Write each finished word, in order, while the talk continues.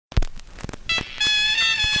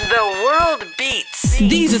The world beats.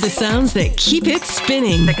 These are the sounds that keep it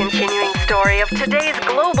spinning. The continuing story of today's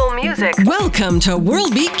global music. Welcome to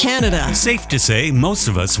World Beat Canada. Safe to say, most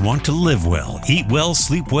of us want to live well, eat well,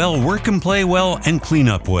 sleep well, work and play well, and clean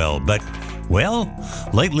up well. But, well,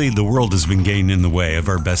 lately the world has been getting in the way of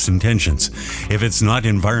our best intentions. If it's not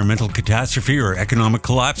environmental catastrophe or economic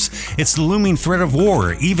collapse, it's the looming threat of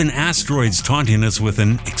war, even asteroids taunting us with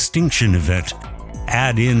an extinction event.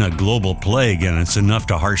 Add in a global plague and it's enough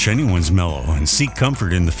to harsh anyone's mellow and seek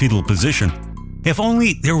comfort in the fetal position. If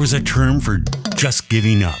only there was a term for just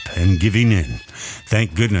giving up and giving in.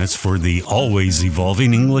 Thank goodness for the always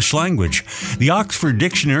evolving English language. The Oxford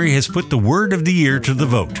Dictionary has put the word of the year to the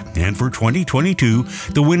vote, and for 2022,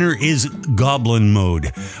 the winner is goblin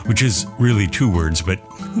mode, which is really two words, but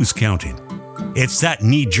who's counting? It's that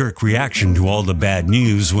knee-jerk reaction to all the bad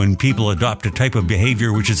news when people adopt a type of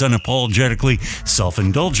behavior which is unapologetically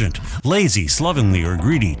self-indulgent, lazy, slovenly, or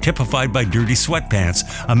greedy, typified by dirty sweatpants,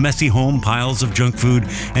 a messy home, piles of junk food,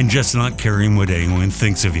 and just not caring what anyone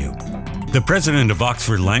thinks of you. The president of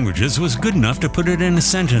Oxford Languages was good enough to put it in a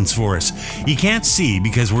sentence for us. You can't see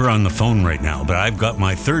because we're on the phone right now, but I've got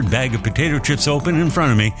my third bag of potato chips open in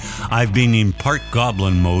front of me. I've been in part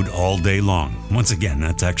goblin mode all day long. Once again,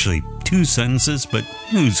 that's actually two sentences, but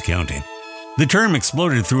who's counting? The term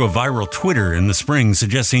exploded through a viral Twitter in the spring,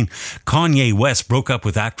 suggesting Kanye West broke up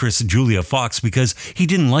with actress Julia Fox because he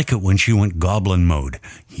didn't like it when she went goblin mode.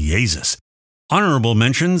 Jesus. Honorable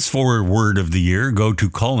mentions for Word of the Year go to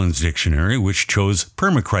Collins Dictionary, which chose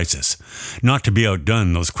permacrisis. Not to be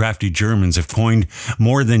outdone, those crafty Germans have coined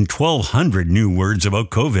more than 1,200 new words about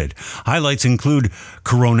COVID. Highlights include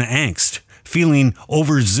corona angst, feeling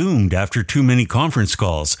over-zoomed after too many conference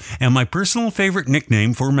calls, and my personal favorite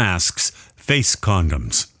nickname for masks, face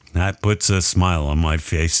condoms. That puts a smile on my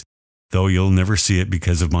face, though you'll never see it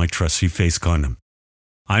because of my trusty face condom.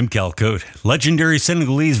 I'm Cal Cote. Legendary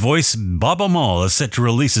Senegalese voice Baaba Maal is set to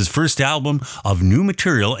release his first album of new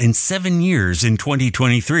material in 7 years in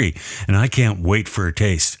 2023, and I can't wait for a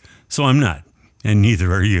taste. So I'm not, and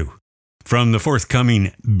neither are you. From the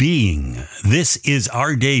forthcoming Being, this is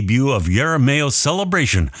our debut of Yerimayo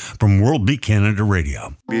Celebration from World Beat Canada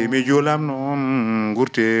Radio.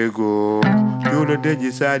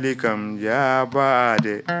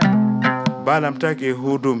 Balam take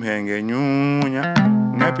hudum henge nyunya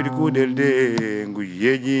Napid kudel de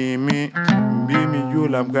nguyeji mi Bimi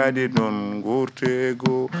julam kadi non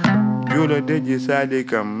gurtego Jula deji sali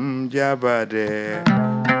kam jabade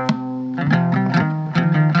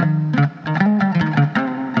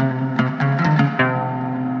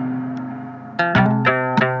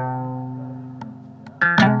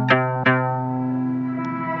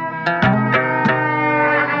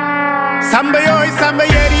Samba yoy samba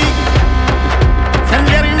yeri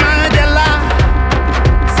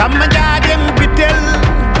Sama jaden bitel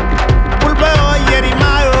Pulba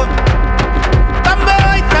Yerimayo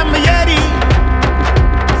Tamboy sama yeri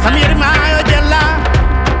Sam Yerimayo jella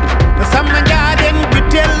Sama jaden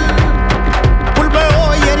bitel Pulba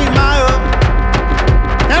Yerimayo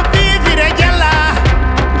Na vivire jella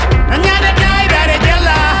Nyana daidare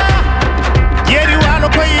jella Yeri walo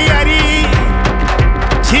ko yari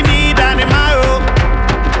Chini dane mayo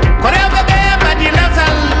Koreba beba di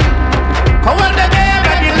lasal Kawarda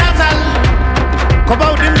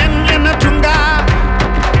About the men in a tunga,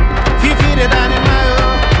 Fifire Danimayo,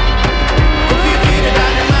 Fifire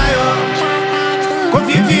Danimayo,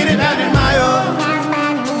 Fifire Danimayo,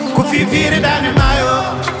 Fifire Danimayo,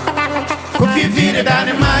 Fifire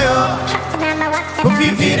Danimayo,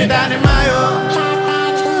 Fifire Danimayo,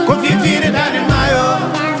 Fifire Danimayo,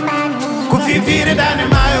 Fifire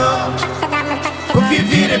Danimayo,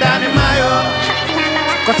 Fifire Danimayo,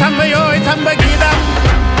 Kosamba yo, Samba Gidam.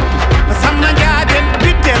 Sama jaden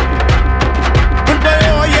bitel Pulba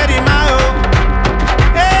yo Yerimayo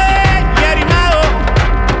Hey Yerimayo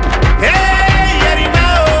Hey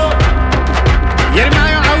Yerimayo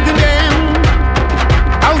Yerimayo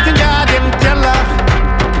Audin jaden jalla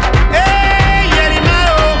Hey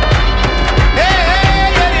Yerimayo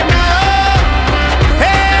Hey Yerimayo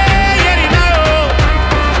Hey Yerimayo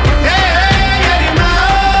Hey Yerimayo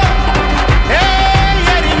Hey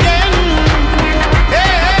Yeringen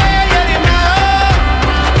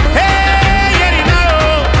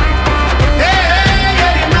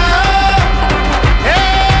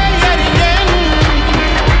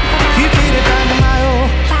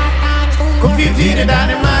Fifire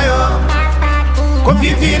Danimayo,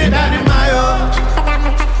 Fifire Danimayo,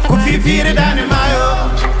 Fifire Danimayo,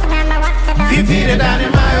 Fifire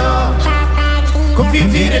Danimayo,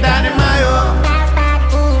 Fifire Danimayo,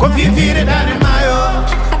 Fifire Danimayo,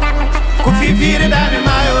 Fifire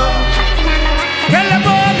Danimayo.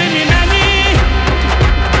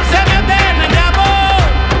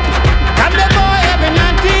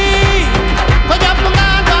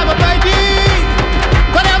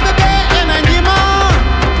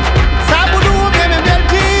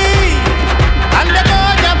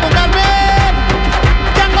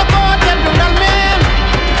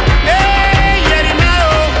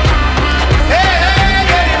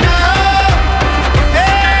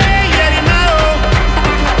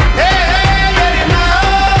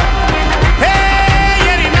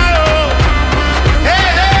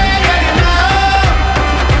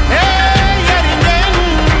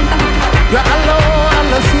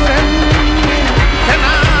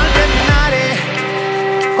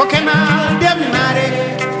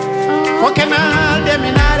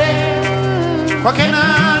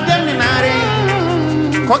 Coquenal de Minare,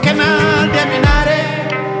 Coquenal de Minare,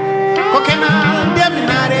 Coquenal de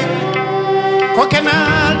Minare,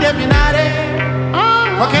 Coquenal de Minare,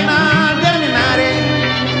 Coquenal de Minare.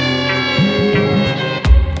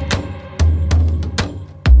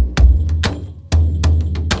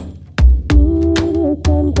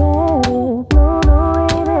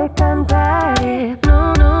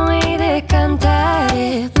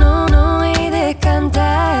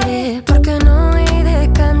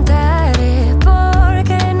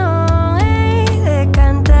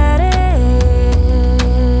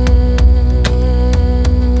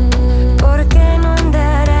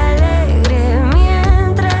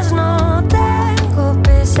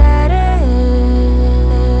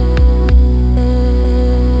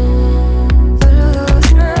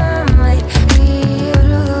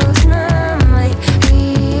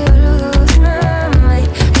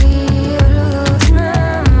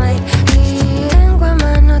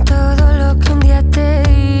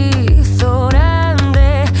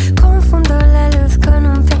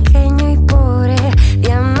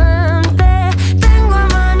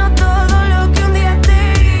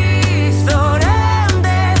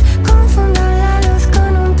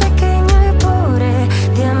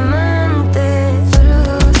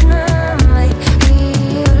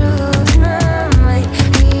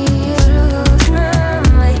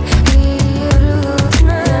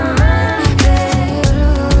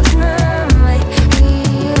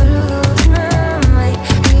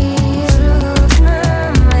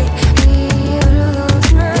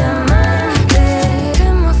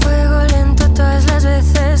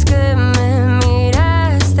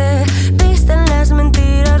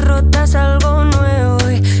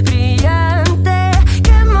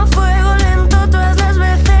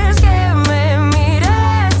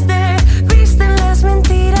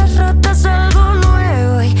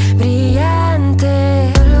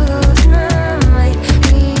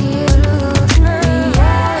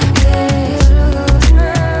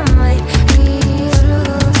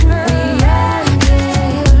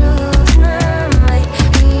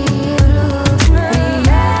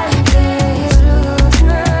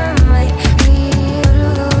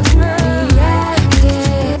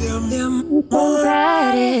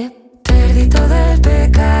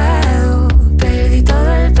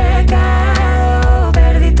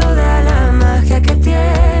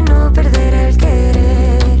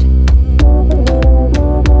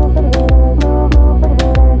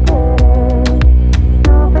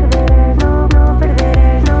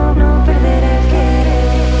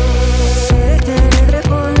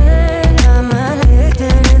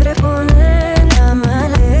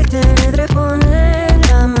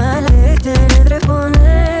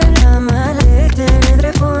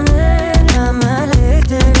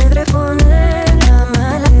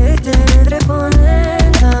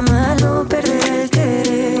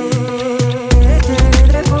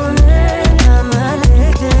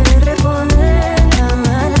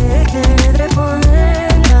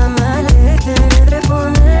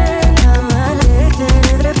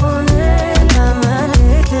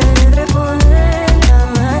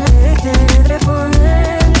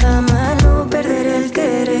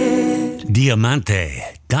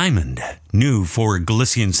 Diamante, Diamond, new for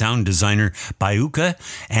Galician sound designer Baiuca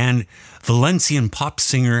and Valencian pop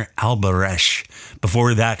singer Alba Reche.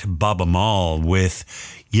 Before that, Baaba Maal with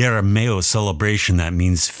Yerimayo Celebration, that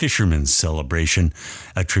means Fisherman's Celebration,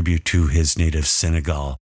 a tribute to his native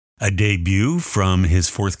Senegal. A debut from his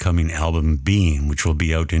forthcoming album Being, which will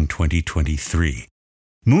be out in 2023.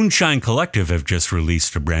 Moonshine Collective have just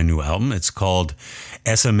released a brand new album. It's called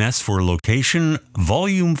SMS for Location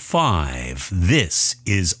Volume 5. This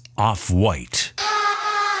is Off-White.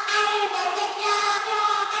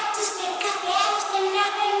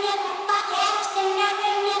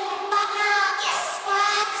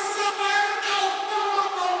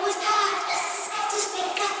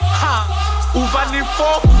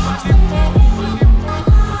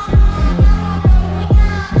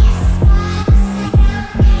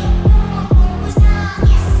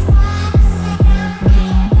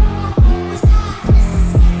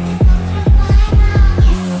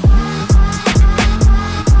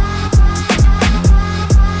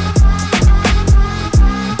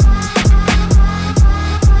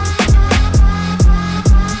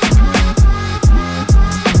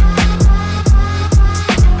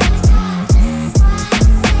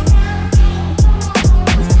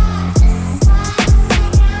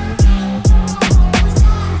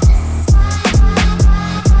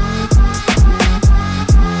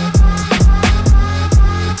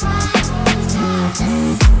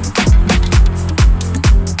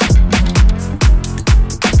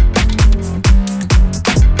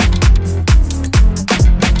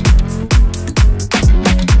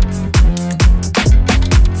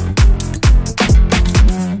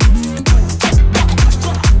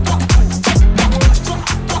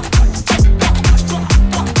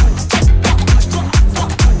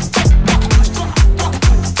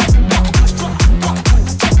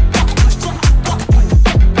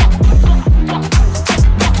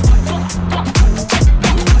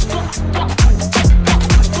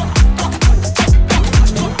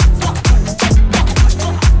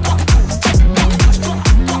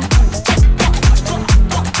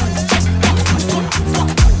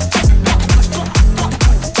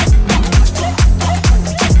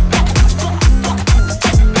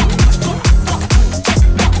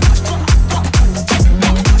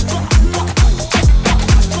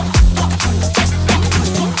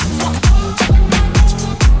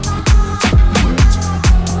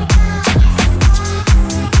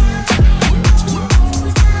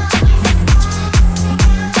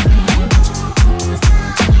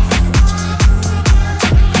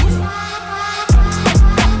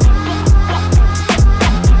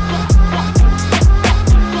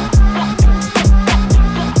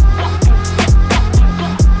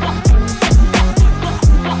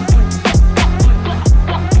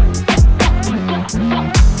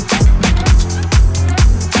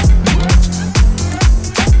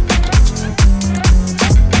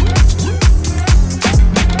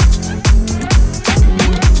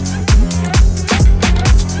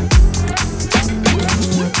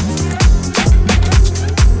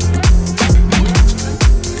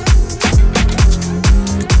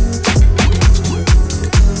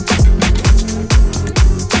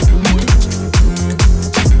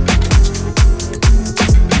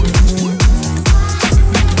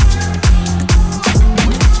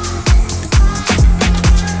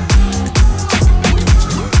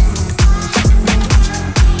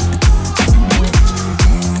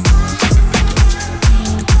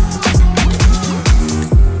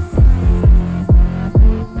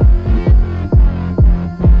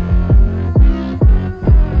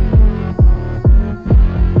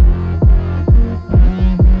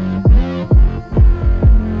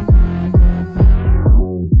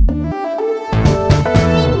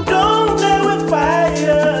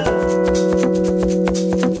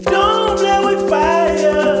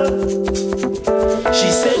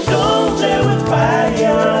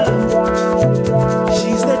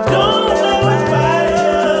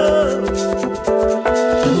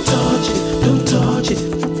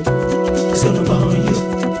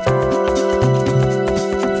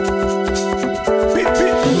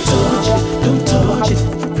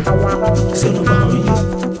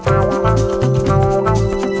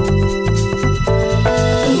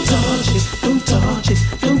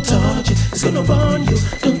 gonna burn you.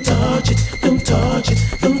 Don't touch it, don't touch it,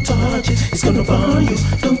 don't touch it. It's gonna burn you.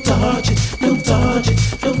 Don't touch it, don't touch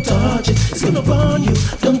it, don't touch it. It's gonna burn you.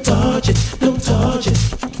 Don't touch it, don't touch it.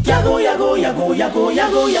 Yago, yago, yago, yago,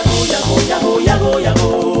 yago, yago, yago, yago, yago, yago.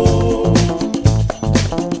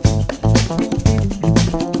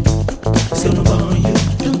 It's gonna burn you.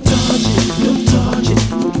 Don't touch it, don't touch it.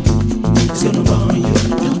 It's gonna burn you.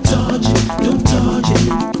 Don't touch it, don't touch it.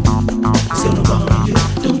 It's gonna burn you.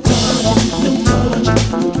 Don't touch it, don't touch it.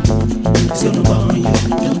 It's gonna burn you.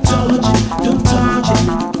 Don't touch it, don't touch it.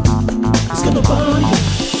 It's gonna burn you.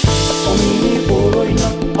 Omini poro ina,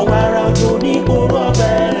 awara ojo ni poro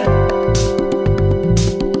abele.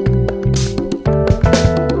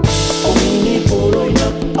 Omini poro ina,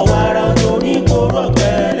 awara ojo ni poro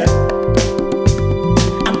abele.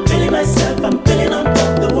 I'm feeling myself, I'm feeling on top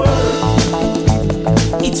of the world.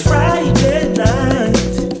 It's Friday night,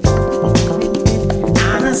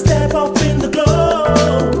 and I step up in the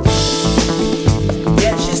club.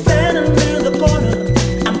 Yeah, she's standing in the corner.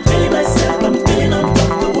 I'm feeling myself, I'm feeling on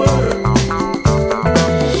top of the world.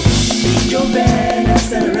 Beat your bed,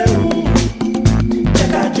 that's a room.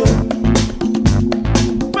 Check out your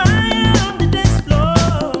fire on the dance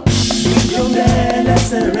floor. Beat your bed,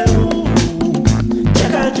 that's a room.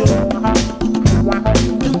 Check out your.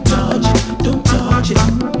 Don't touch it, don't touch it.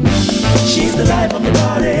 She's the life of the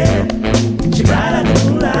party. She bright like the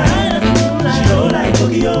moonlight. She low like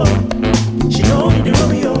Tokyo. She know me the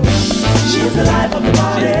Romeo. She's the life of the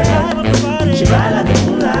party. She bright like the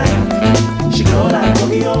moonlight. She glow like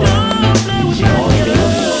Tokyo. She know me the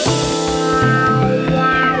Romeo.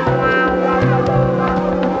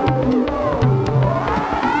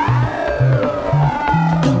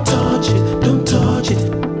 Don't touch it, don't touch it.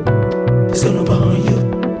 It's gonna burn you.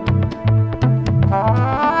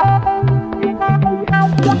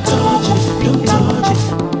 Don't touch it, don't touch it.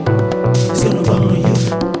 It's gonna burn you.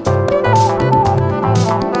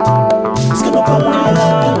 It's gonna burn you.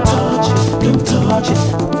 Don't touch it, don't touch it.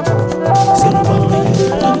 It's gonna burn you.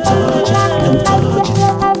 Don't touch it, don't touch it.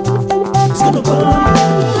 It's gonna burn you.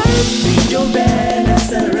 Beat your bed,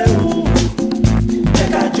 that's a room.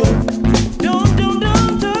 Check out your.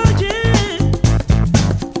 Don't touch it.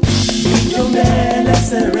 Beat your bed,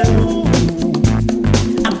 that's a room.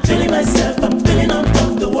 I'm feeling myself, I'm feeling on top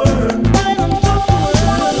of the world.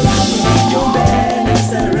 Beat your bed,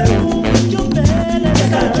 that's a room.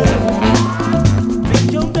 Check out your. Beat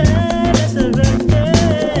your bed, that's a room.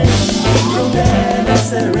 Beat your bed,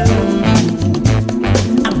 that's a room.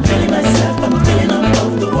 I'm feeling myself, I'm feeling on top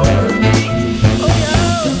of the world. Oh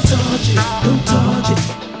yeah. Don't touch it, don't touch it.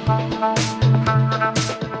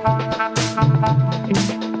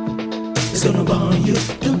 It's gonna burn you.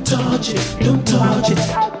 Don't touch it, don't touch it.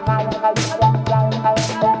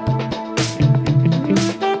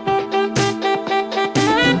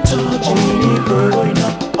 Don't touch it. Omini poro ina,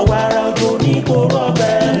 awara ojo ni poro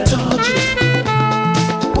abele. Don't touch it.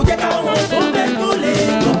 Oje ka won to be gole.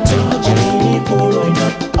 Don't touch it. Omini poro ina,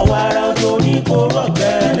 awara ojo ni poro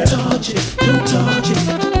abele. Don't touch it, don't touch it.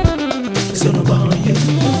 It's gonna burn you.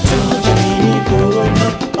 Don't touch it. Omini poro ina,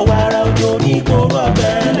 awara ojo ni poro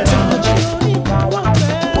abele. Don't touch it.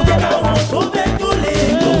 Oje ka won to be gole.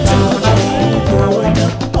 Don't touch it. Omini poro ina,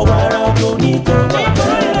 awara ojo ni poro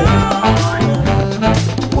abele.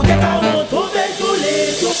 Oje ka won to be gole.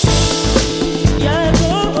 Yeah, oh,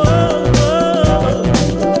 oh, oh.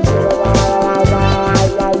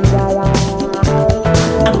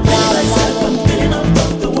 I'm feeling myself, I'm feeling on top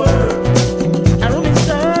of the world. I don't be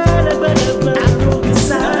silent, but I don't be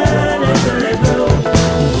silent, but I go.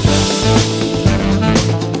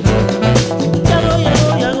 Yago, yago,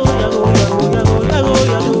 yago, yago, yago, yago, yago,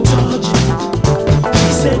 yago. Don't touch it.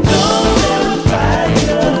 She said, don't let me fight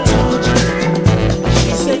you. Don't touch it.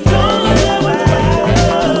 She said, don't let me fight you.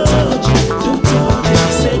 Don't touch it. Don't touch it.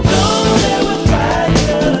 She said, don't let me fight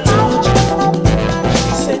you. Don't touch it.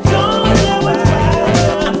 She said, don't let me fight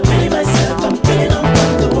you. I'm feeling myself, I'm feeling on top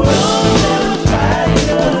of the world. Don't let me fight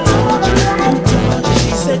you. Don't touch it. Don't touch it.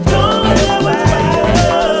 She said, don't let me fight you.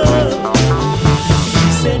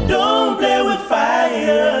 She said, don't play with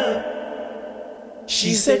fire.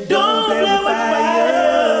 She said, don't play with fire.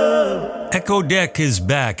 Eccodek is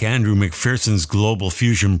back, Andrew McPherson's global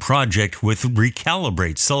fusion project with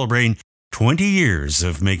Recalibrate, celebrating 20 years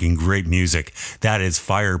of making great music. That is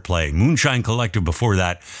Fireplay, Moonshine Collective before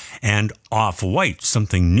that, and Off-White,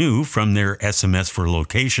 something new from their SMS for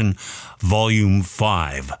Location, Volume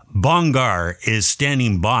 5. Bongar is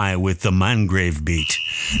standing by with the Mangrave beat.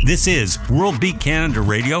 This is World Beat Canada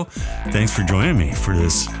Radio. Thanks for joining me for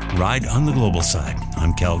this ride on the global side.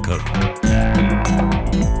 I'm Cal Cote.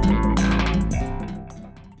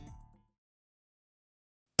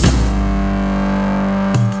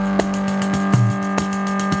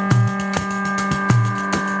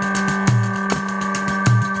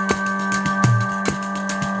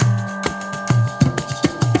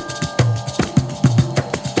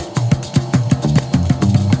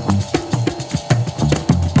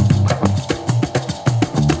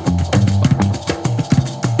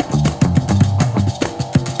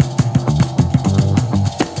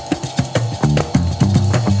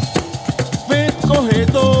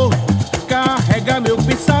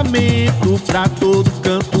 pra todo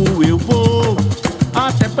canto eu vou,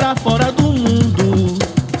 até pra fora do mundo.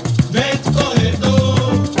 Vento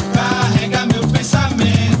corredor, carrega meu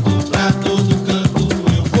pensamento, pra todo canto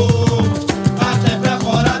eu vou, até pra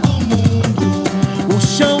fora do mundo. O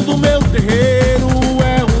chão do meu terreiro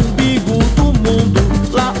é o umbigo do mundo,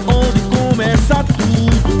 lá onde começa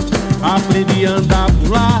tudo. Aprendi a andar por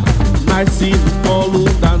lá, nasci no colo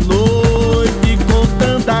da noite,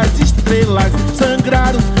 contando as estrelas,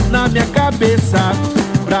 sangraram na minha cabeça,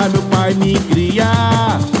 pra meu pai me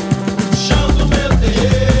criar. O chão do meu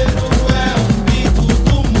terreiro é o umbigo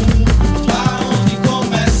do mundo, lá onde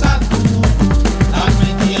começa tudo.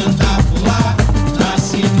 Aprendi a andar por lá,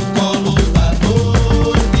 nasci no colo da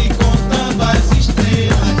noite, contando as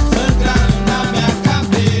estrelas, sangraram na minha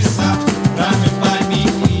cabeça, pra meu pai me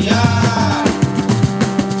criar.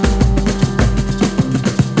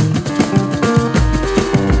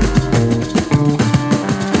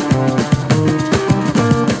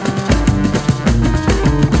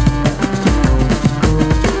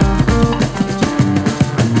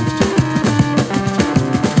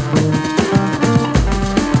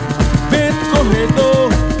 Vento corredor,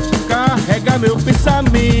 carrega meu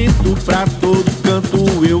pensamento, pra todo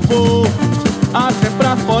canto eu vou, até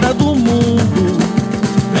pra fora do mundo.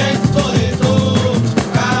 Vento corredor,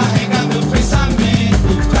 carrega meu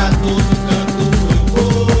pensamento, pra todo canto eu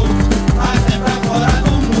vou, até pra fora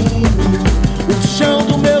do mundo. O chão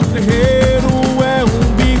do meu terreiro é o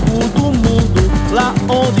umbigo do mundo, lá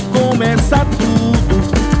onde começa tudo.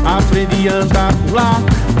 Aprendi a andar por lá,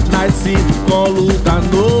 nasci no colo da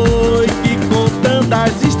noite, contando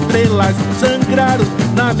as estrelas, sangraram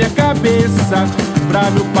na minha cabeça,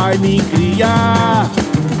 pra meu pai me criar.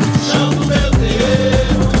 O chão do meu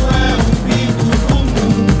terreiro é o umbigo do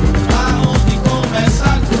mundo, lá onde começa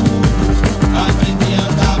tudo. Aprendi a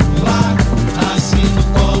andar por lá, nasci no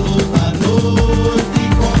colo da noite,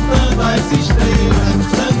 contando as estrelas,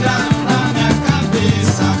 sangraram na minha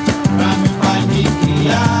cabeça, pra meu pai me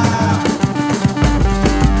criar.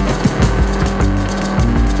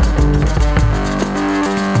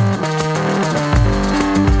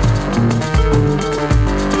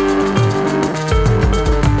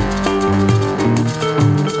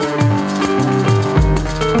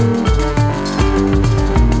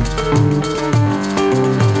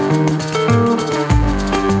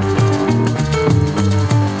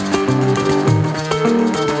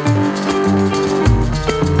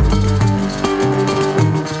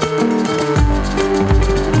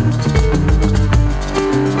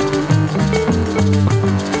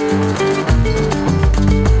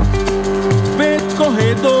 Vento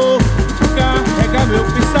corredor, carrega meu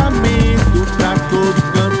pensamento, pra todo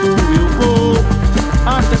canto eu vou,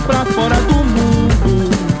 até pra fora do mundo.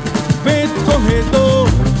 Vento corredor,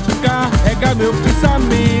 carrega meu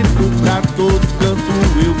pensamento, pra todo canto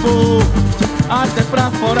eu vou, até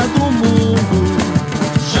pra fora do mundo.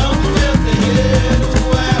 O chão do meu terreiro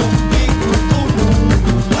é o umbigo do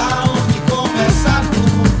mundo, lá onde começa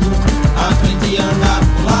tudo. Aprendi a andar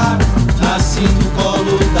por lá, nasci no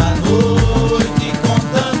colo da noite,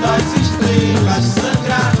 contando as estrelas,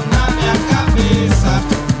 sangraram na minha cabeça,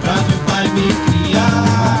 pra meu pai me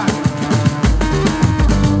criar.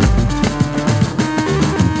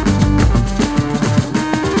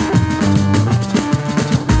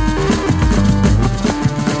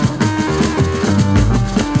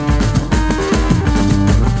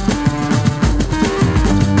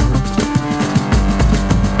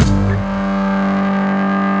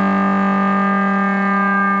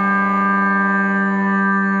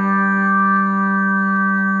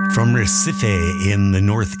 From Recife in the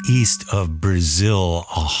northeast of Brazil,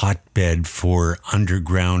 a hotbed for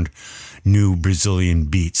underground new Brazilian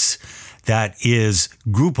beats. That is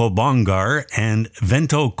Grupo Bongar and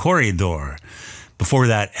Vento Corredor. Before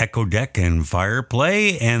that, eccodek and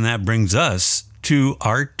fireplay, and that brings us to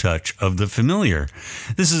our touch of the familiar.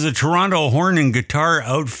 This is a Toronto horn and guitar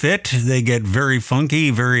outfit. They get very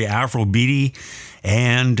funky, very Afrobeaty,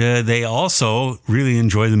 and they also really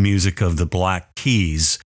enjoy the music of the Black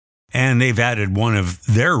Keys. And they've added one of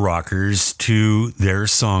their rockers to their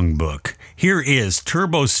songbook. Here is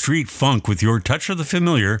Turbo Street Funk with your touch of the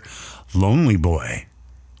familiar, Lonely Boy,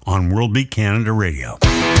 on World Beat Canada Radio.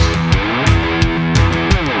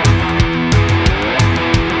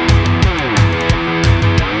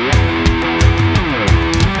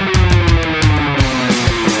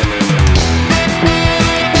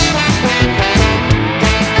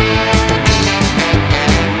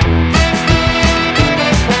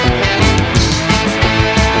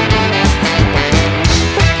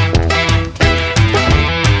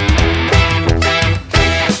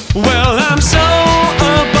 Well, I'm so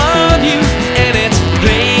above you.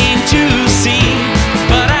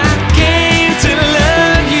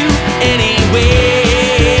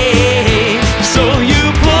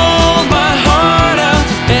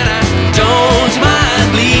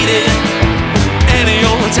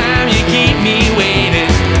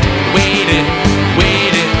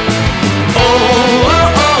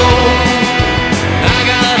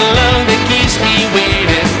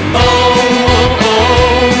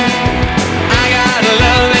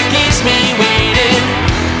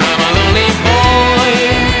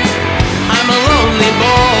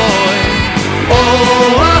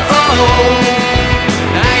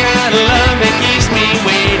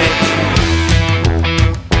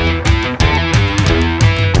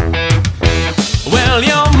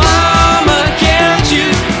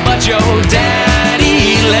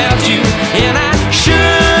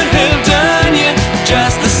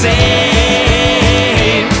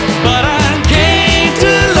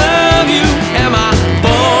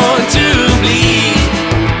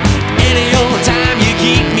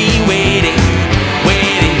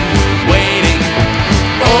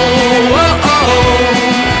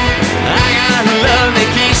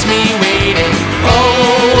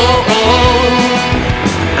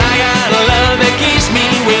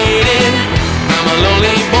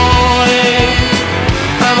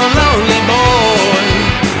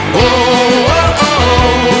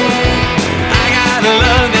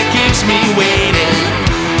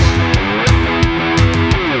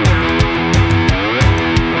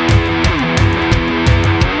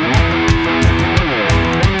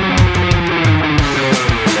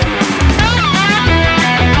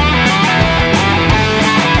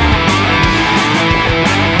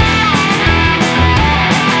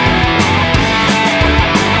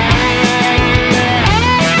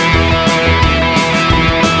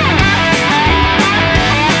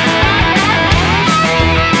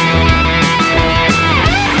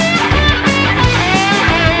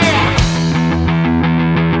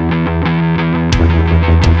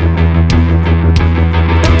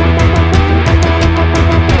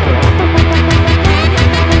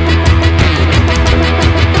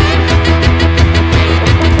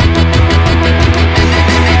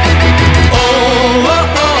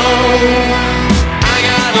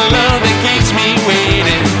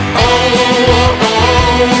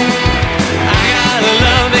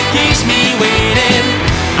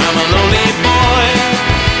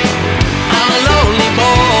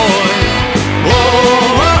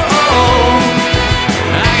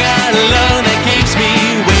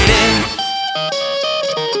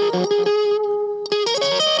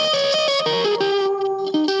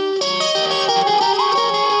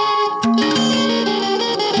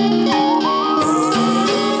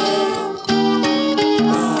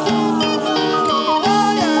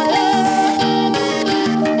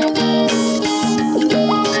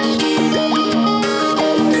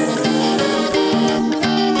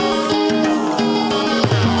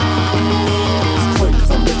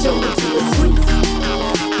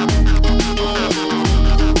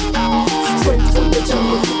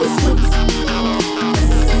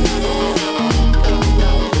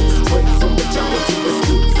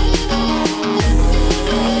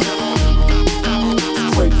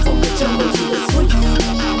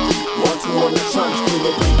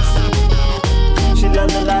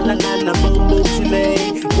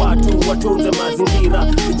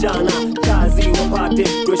 vijana kazi wapate,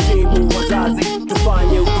 tuheshimu wazazi,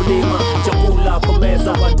 tufanye ukulima, chakula kwa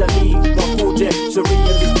meza, watalii wakuje,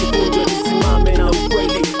 sheria zisivunjwe, tusimame na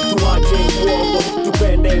ukweli, tuache uongo,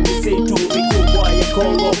 tupende misitu mikubwa ya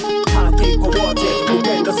Kongo, haki kwa wote,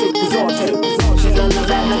 upendo siku zote.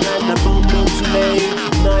 Na boom today,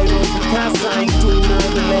 Nairobi Kasai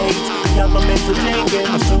tunarelate, government tujenge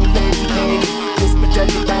mashule today,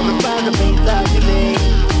 hospitali barabara bila delay.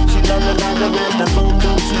 Na boom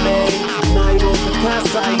today, Nairobi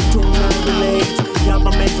Kasai tunarelate,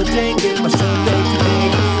 government tujenge mashule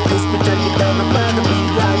today, hospitali barabara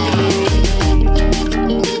bila delay.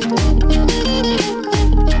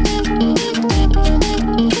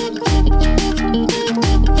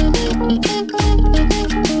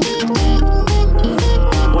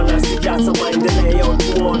 Wanasiasa maendeleo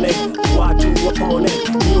tuone, watu wapone,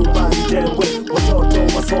 nyumba zijengwe, watoto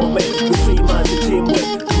wasome, visima zichimbwe,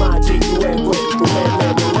 maji iwekwe,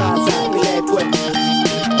 umeme Mwangaza iletwe.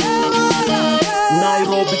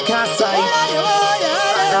 Nairobi Kasai,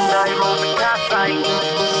 Nairobi Kasai.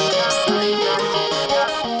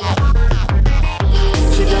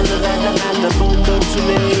 Na boom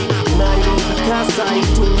today, Nairobi Kasai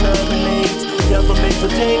tunarelate, government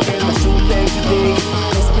tujenge mashule today,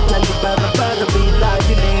 hospitali barabara bila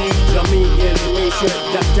delay. Jamii elimishwe,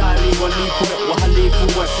 daktari walipwe,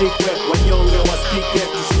 wahalifu washikwe, wanyonge wasikike,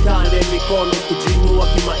 tushikane mikono kujiinua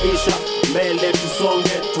kimaisha, mbele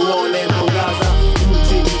tusonge, tuone mwangaza,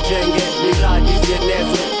 nchi ijenge, miradi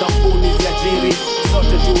zienezwe, kampuni ziajiri,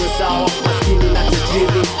 sote tuwe sawa, maskini na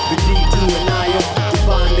tajiri, bidii tuwe nayo,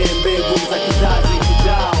 tupande mbegu za kizazi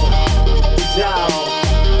kijao.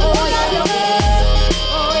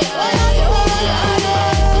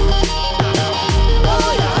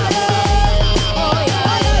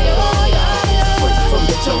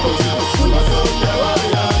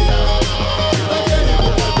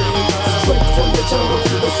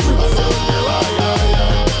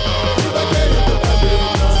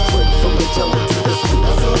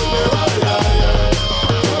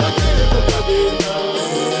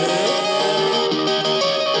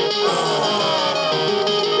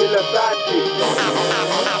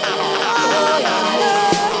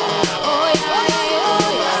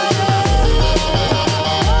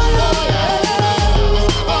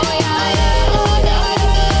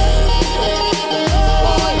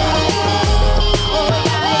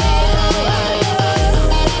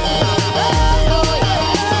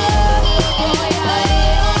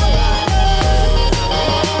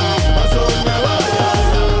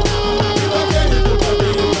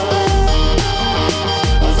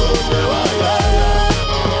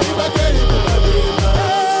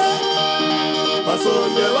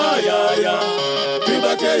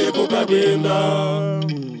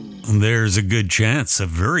 There's a good chance, a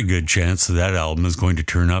very good chance, that album is going to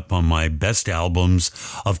turn up on my best albums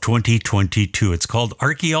of 2022. It's called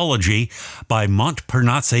Archaeology by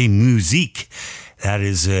Montparnasse Musique. That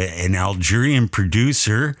is an Algerian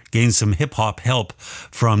producer, gained some hip-hop help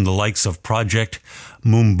from the likes of Project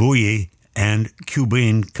Mumbuyi and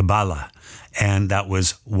Cuban Kabbalah. And that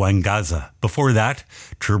was Mwangaza. Before that,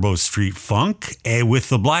 Turbo Street Funk with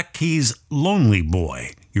the Black Keys' Lonely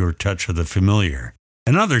Boy, Your Touch of the Familiar.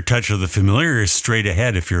 Another touch of the familiar is straight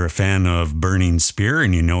ahead if you're a fan of Burning Spear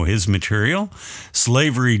and you know his material.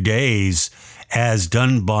 Slavery Days, as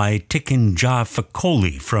done by Tiken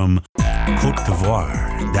Fikoly from Côte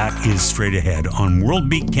d'Ivoire. That is straight ahead on World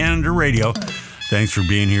Beat Canada Radio. Thanks for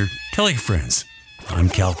being here. Tell your friends. I'm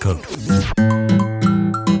Cal Cote.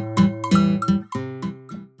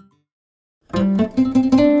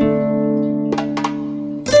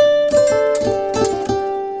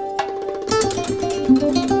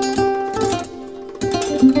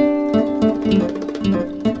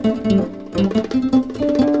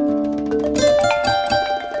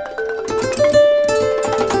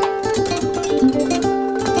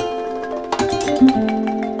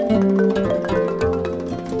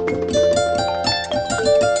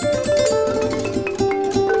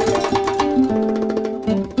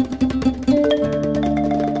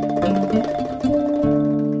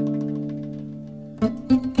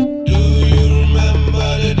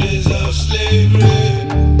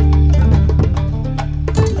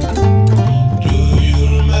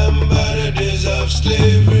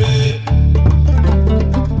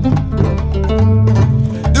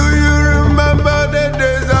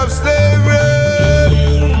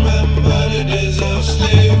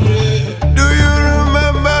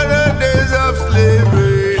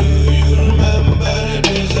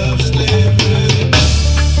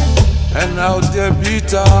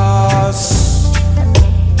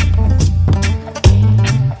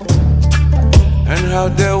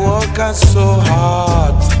 work us so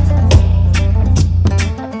hard,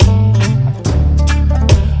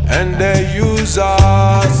 and they use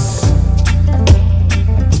us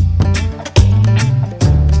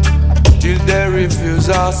till they refuse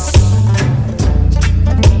us.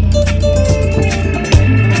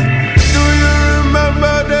 Do you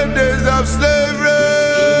remember the days of slavery?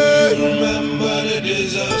 Do you remember the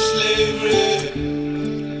days of slavery?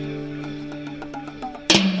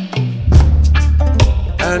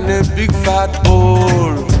 And a big fat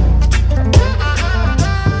hole.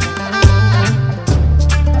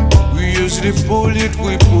 We usually pull it,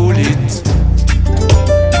 we pull it.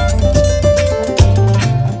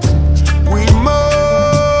 We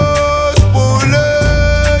must pull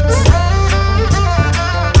it.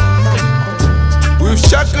 With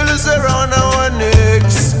shackles around our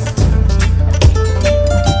necks,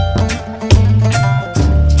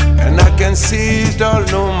 and I can see it all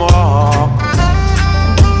no more.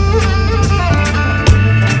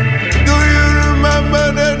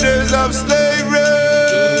 Of slavery.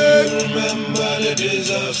 Do you remember the days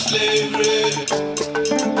of slavery?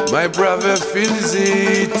 My brother feels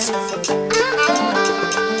it,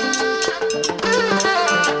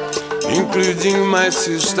 including my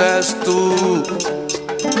sisters too.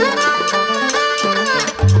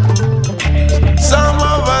 Some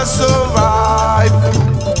of us survive,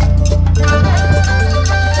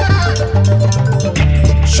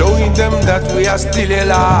 showing them that we are still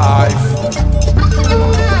alive.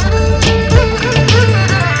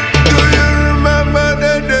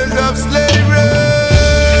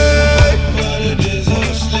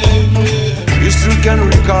 History can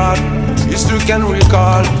recall, history can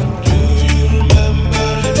recall. Do you remember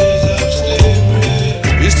the days of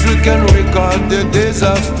slavery? History can recall the days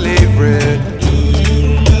of slavery. Do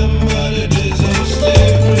you remember the days of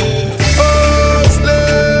slavery? Oh,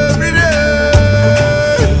 slavery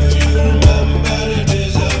day. Do you remember the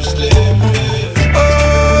days of slavery?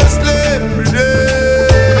 Oh, slavery day.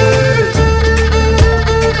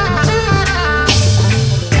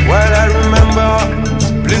 Well, I remember,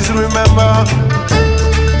 please remember.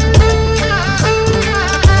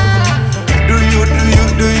 Do you?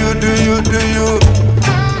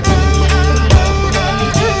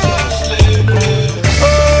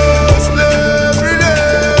 Oh, slavery day.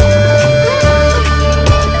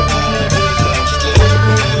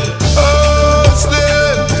 Oh,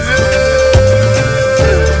 slavery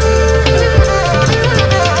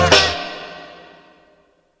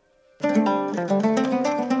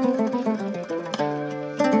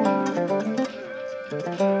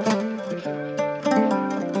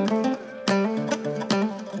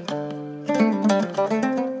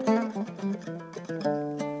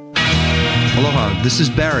This is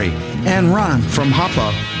Barry and Ron from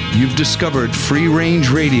Hapa. You've discovered free range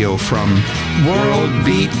radio from World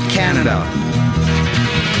Beat Canada.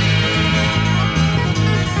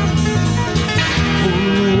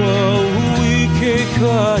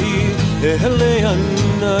 Hele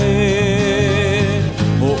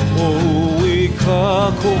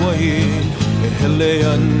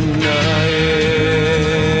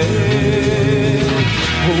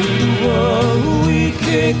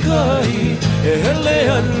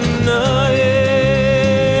anae,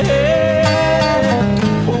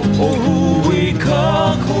 oh we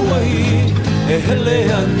kakawai. Hele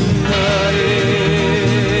anae,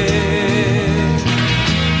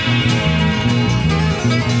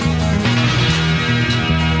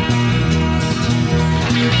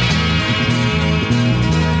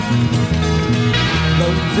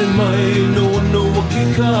 love mai no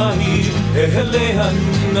wakikai. Hele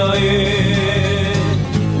anae.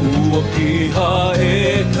 Uokiha e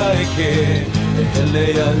kaike, hele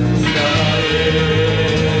anae.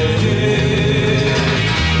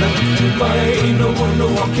 Nafi mai no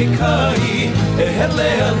wakikai,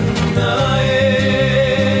 hele anae.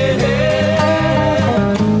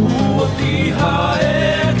 Uokiha e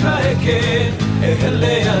kaike,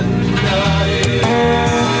 hele anae.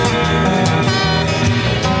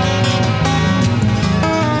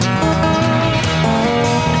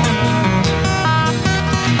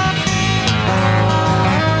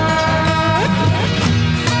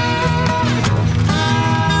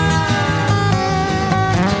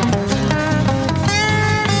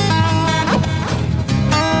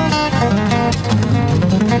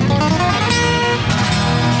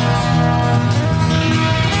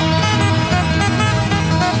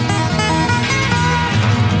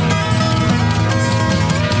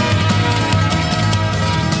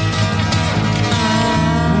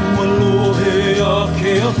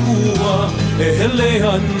 Hele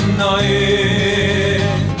anae,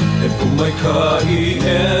 e pumai kai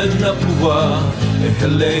e na pua.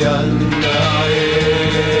 Hele anae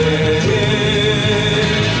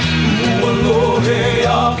Ualohe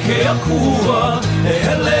ake akua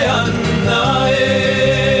Hele anae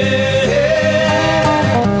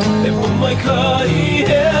E pomai kai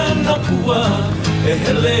he napua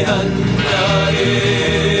Hele anae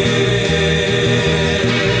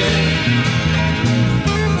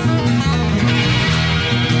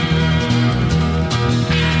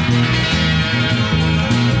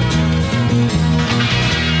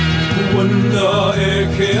Wanda e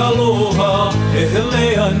ke aloha e hele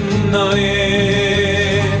ana e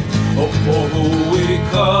O pohu i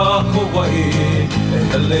ka Kauai e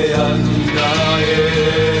hele ana e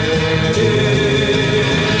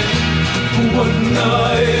Wanda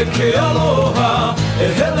e ke aloha e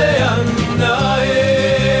hele ana e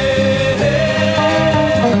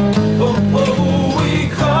O pohu i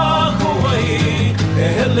ka Kauai e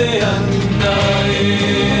hele ana e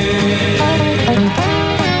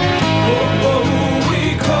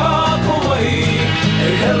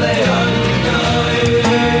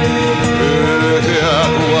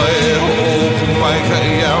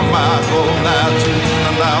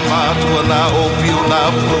Na opio na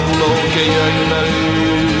pulo ke yana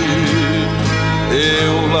e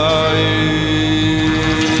ulai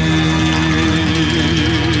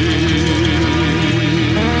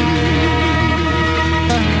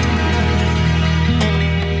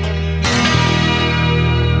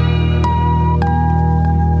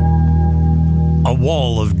A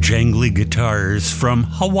wall of jangly guitars from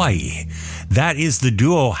Hawaii. That is the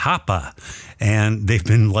duo Hapa, and they've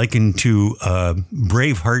been likened to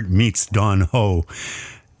Braveheart meets Don Ho,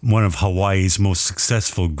 one of Hawaii's most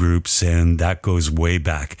successful groups, and that goes way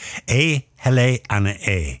back. E Hele Ana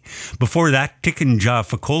E. Before that, Tiken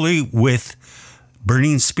Fikoly with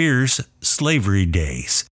Burning Spear's Slavery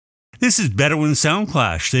Days. This is Bedouin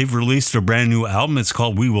Soundclash. They've released a brand new album. It's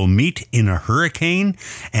called We Will Meet in a Hurricane,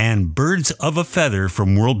 and Birds of a Feather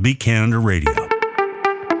from World Beat Canada Radio.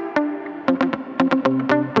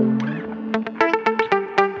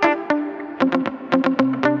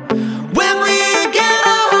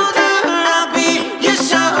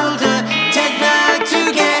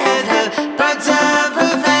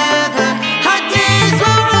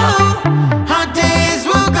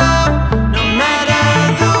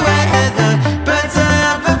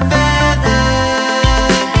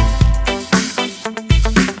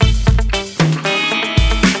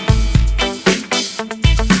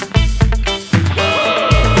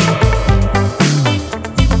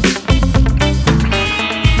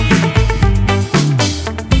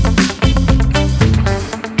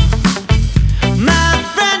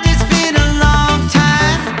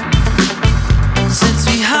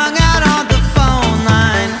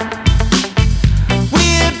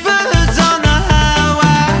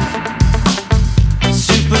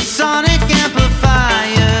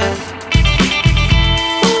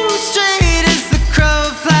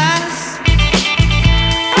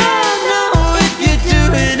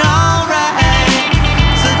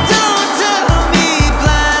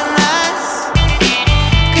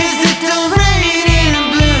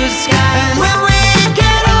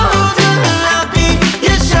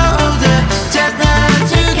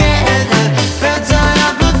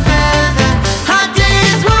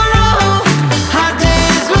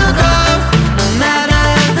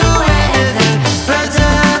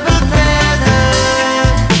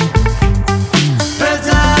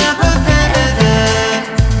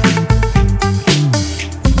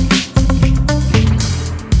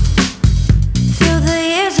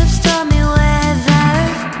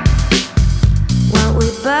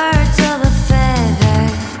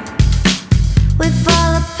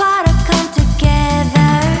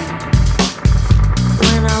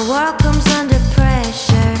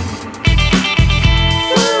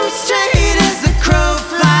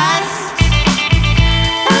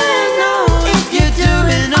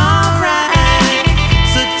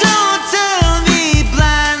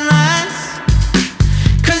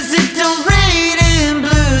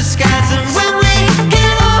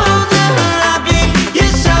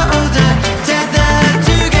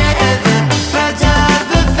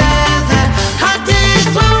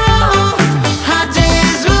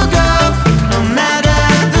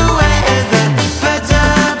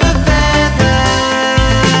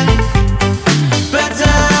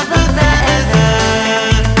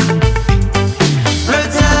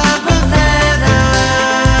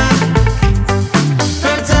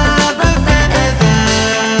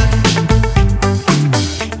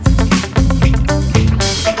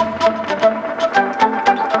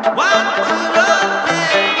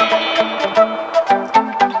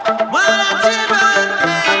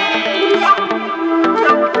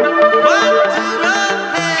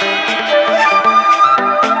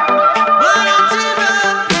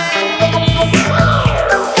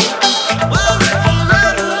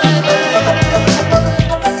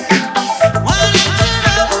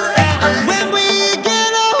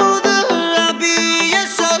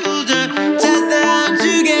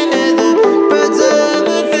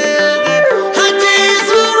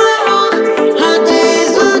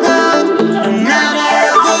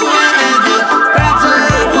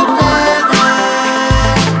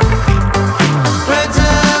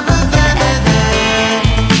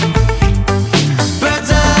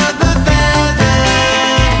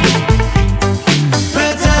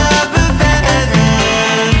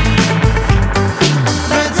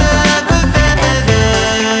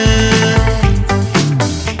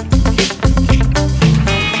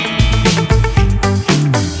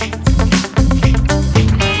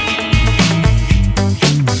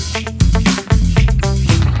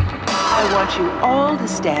 I want you all to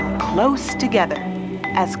stand close together,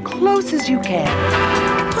 as close as you can.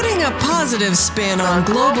 Putting a positive spin on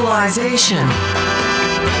globalization.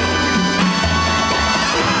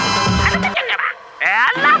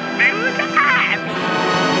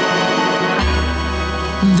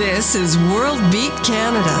 This is World Beat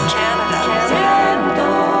Canada.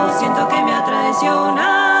 Siento que me ha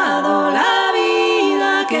traicionado la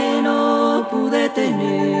vida que no pude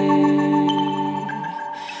tener.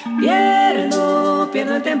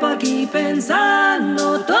 Pierdo el tiempo aquí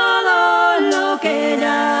pensando todo lo que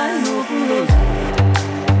ya no pudo ser.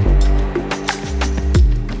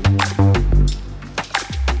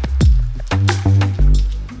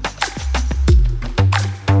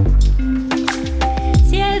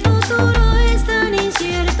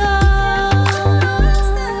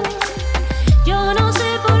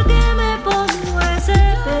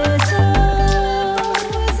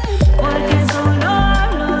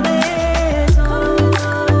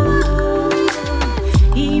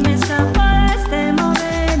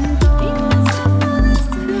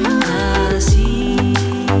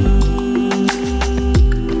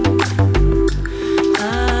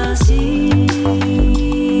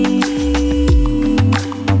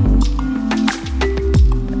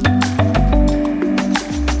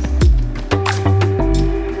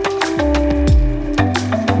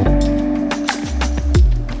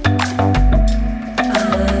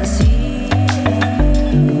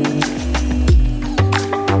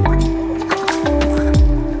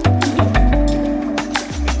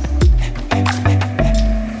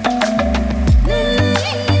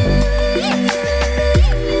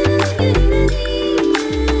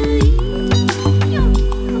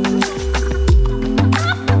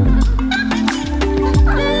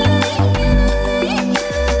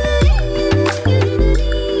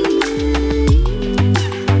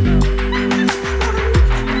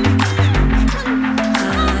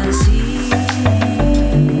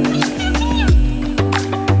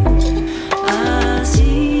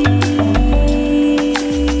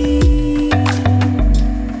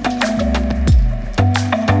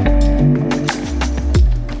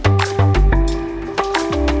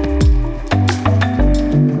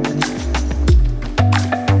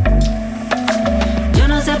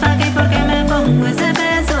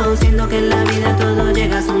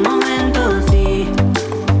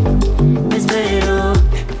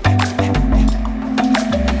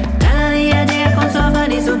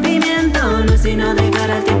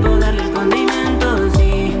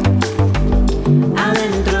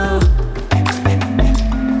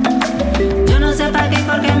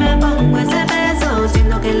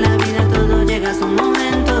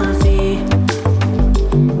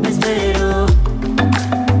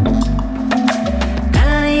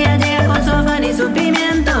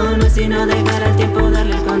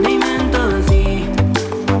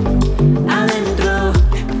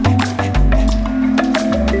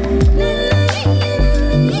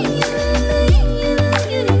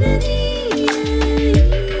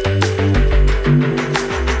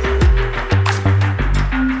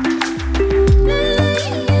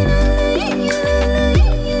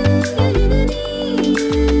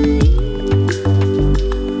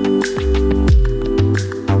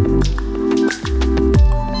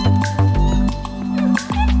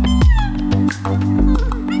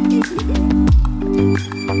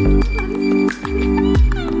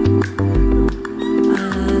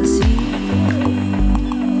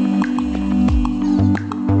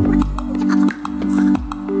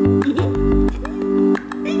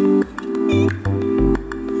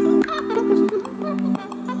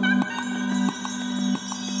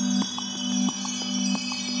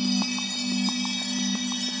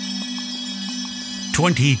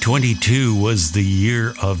 ...2022 was the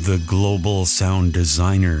year of the global sound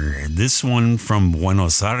designer. This one from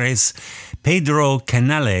Buenos Aires, Pedro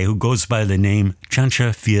Canale, who goes by the name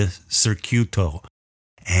Chancha via Circuito.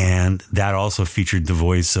 And that also featured the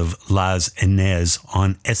voice of Anez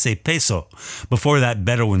on Ese Peso. Before that,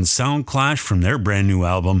 Bedouin Soundclash from their brand new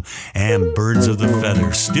album, and Birds of the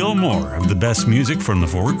Feather. Still more of the best music from the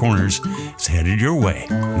Four Corners is headed your way.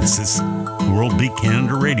 This is World Beat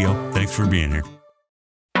Canada Radio. Thanks for being here.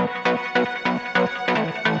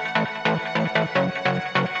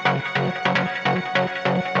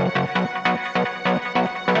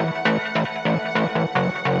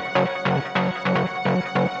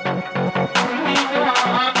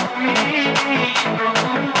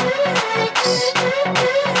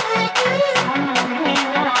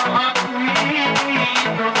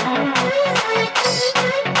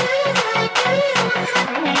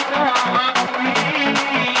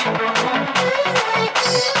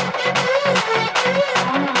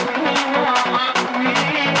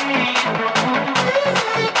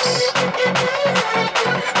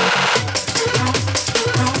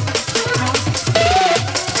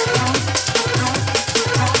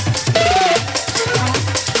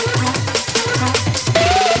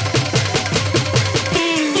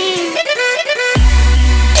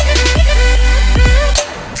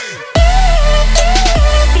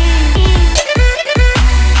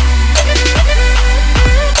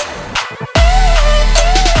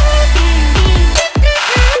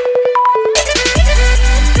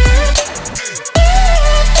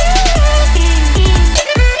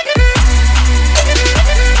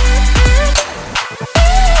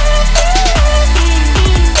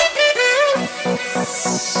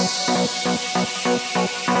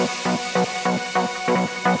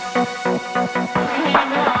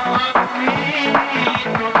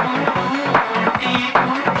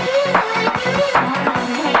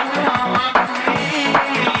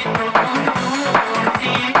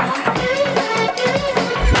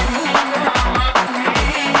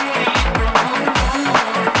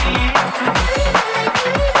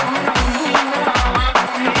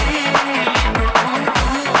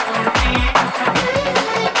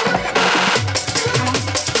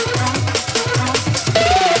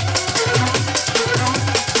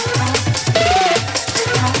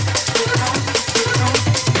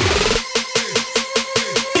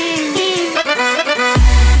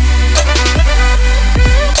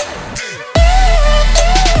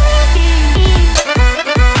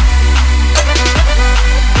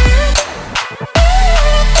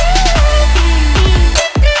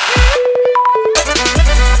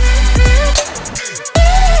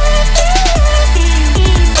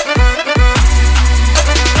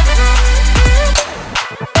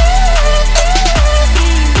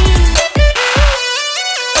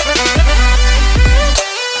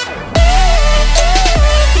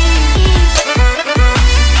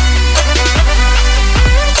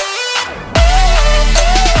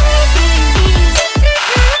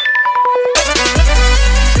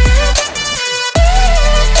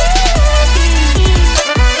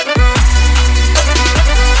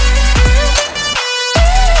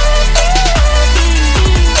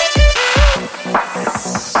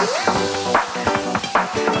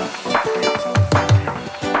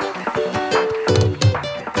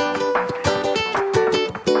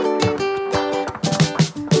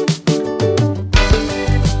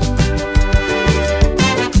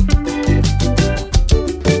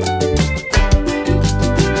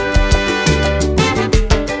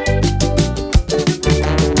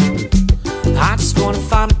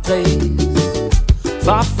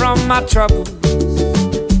 my troubles,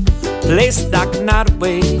 place dark night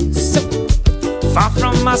away. So far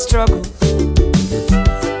from my struggles,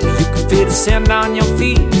 you can feel the sand on your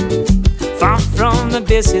feet. Far from the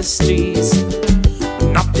busy streets,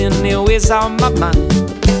 nothing new is on my mind.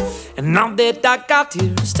 And now that I got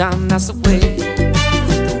here, it's time, that's the way,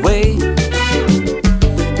 the way,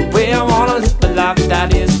 the way I wanna live my life.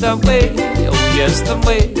 That is the way, oh yes, the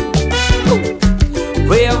way, the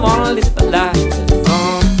way I wanna live my life.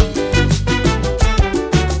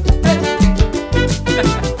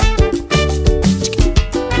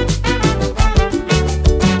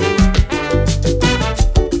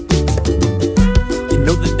 You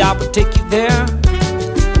know that I would take you there,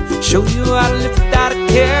 show you how to live without a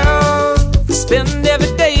care. Spend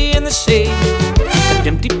every day in the shade, an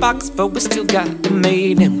empty box, but we still got the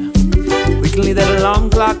maid. And we can leave that alarm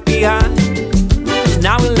clock behind, 'cause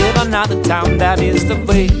now we live another town. That is the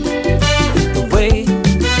way, the way,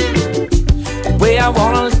 the way I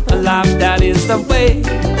wanna live my life. That is the way,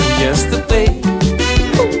 oh yes, the way,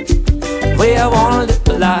 the way I wanna live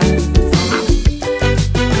my life.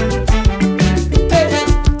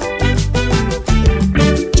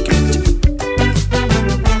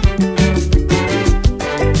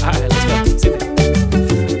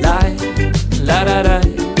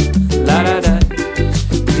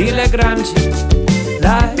 Grande,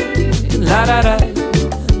 la la la la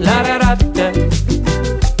la la la da.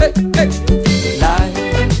 Hey hey, la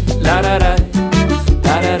la la la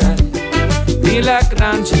la la la. Ilha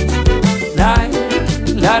Grande, la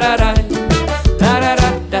la la la la la la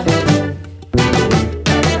da.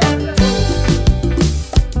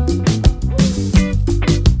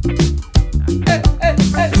 Hey hey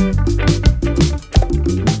hey.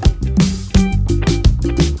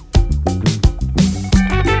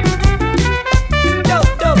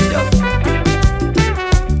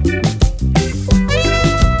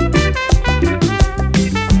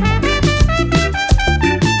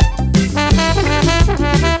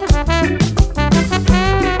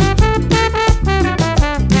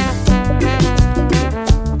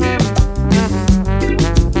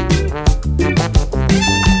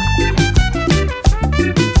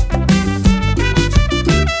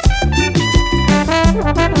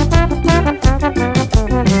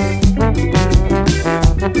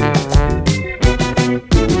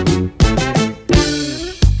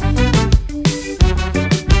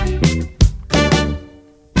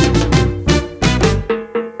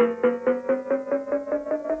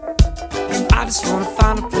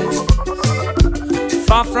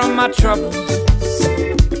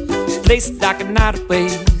 Like a night away,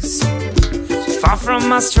 so far from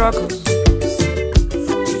my struggles.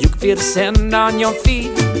 You can feel the sand on your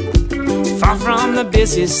feet. Far from the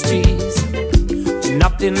busy streets,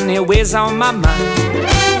 nothing here weighs on my mind.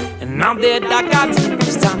 And now that I got you,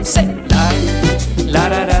 it's time to say la la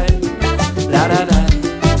la la la la la.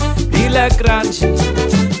 Ilha Grande,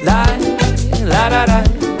 la la la la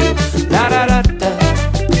la la la la.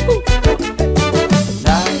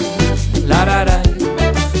 La la la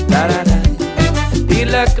la la la.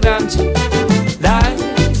 Ilha Grande, la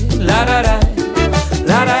la la la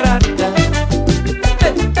la la la la.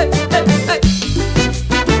 Hey hey hey hey.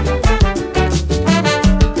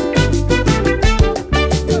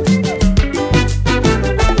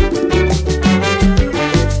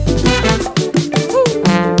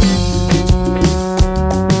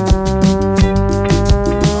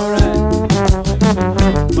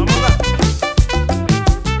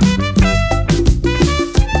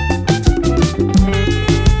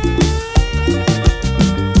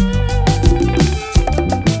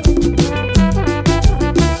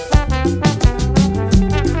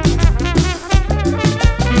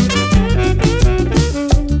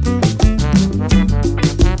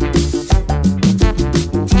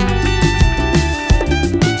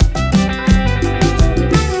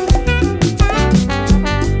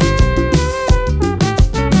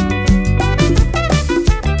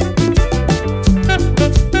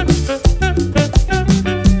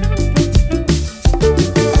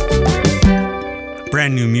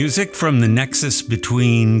 Music from the nexus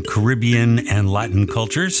between Caribbean and Latin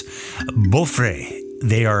cultures. Bofre,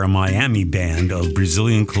 they are a Miami band of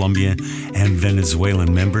Brazilian, Colombian, and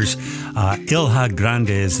Venezuelan members. Ilha Grande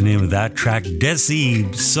is the name of that track. Desi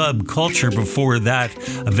Subculture before that,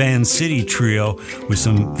 a Van City trio with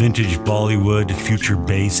some vintage Bollywood, future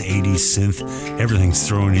bass, 80s synth. Everything's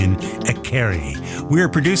thrown in. Ikari. We are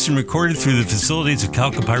produced and recorded through the facilities of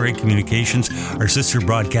Calcopyrate Communications. Our sister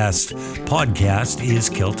podcast is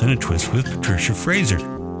Kilt and a Twist with Patricia Fraser.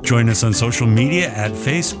 Join us on social media at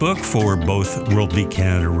Facebook for both World Beat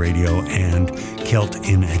Canada Radio and Celt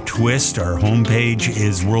in a Twist. Our homepage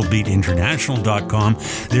is worldbeatinternational.com.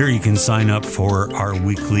 There you can sign up for our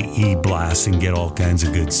weekly e-blast and get all kinds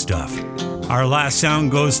of good stuff. Our last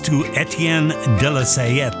sound goes to Etienne de la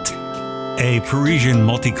Sayette, a Parisian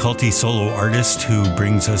multiculti solo artist who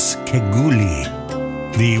brings us Keguli.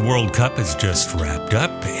 The World Cup is just wrapped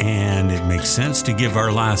up, and it makes sense to give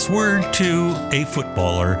our last word to a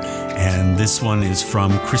footballer. And this one is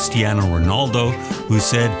from Cristiano Ronaldo, who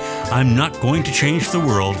said, "I'm not going to change the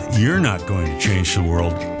world, you're not going to change the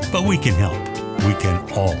world, but we can help. We can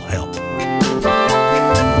all help."